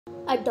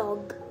A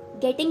dog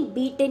getting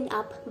beaten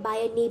up by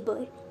a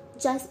neighbor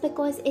just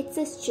because it's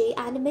a stray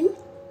animal?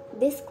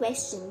 This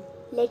question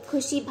led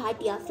Khushi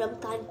Bhatia from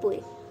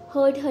Kanpur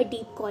heard her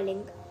deep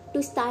calling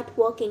to start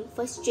working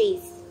for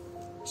strays.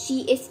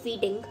 She is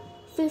feeding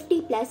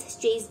 50 plus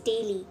strays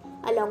daily,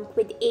 along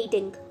with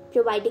aiding,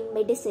 providing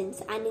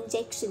medicines and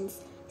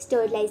injections,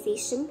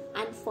 sterilization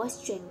and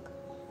fostering.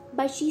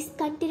 But she's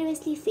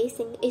continuously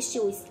facing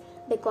issues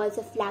because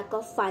of lack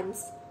of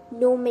funds,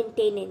 no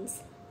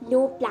maintenance,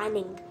 no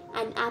planning,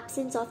 and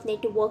absence of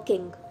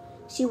networking.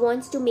 She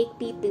wants to make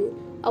people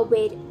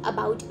aware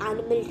about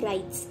animal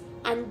rights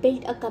and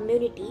build a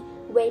community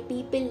where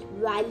people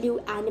value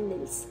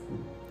animals.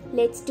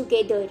 Let's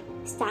together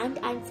stand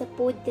and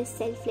support this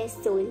selfless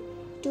soul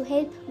to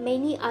help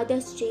many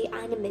other stray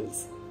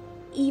animals.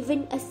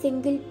 Even a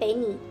single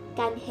penny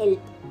can help.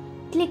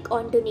 Click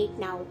on donate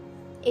now.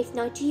 If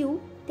not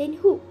you, then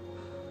who?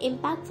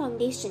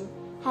 Impaacfoundation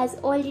has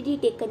already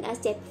taken a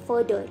step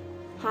further.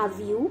 Have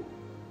you?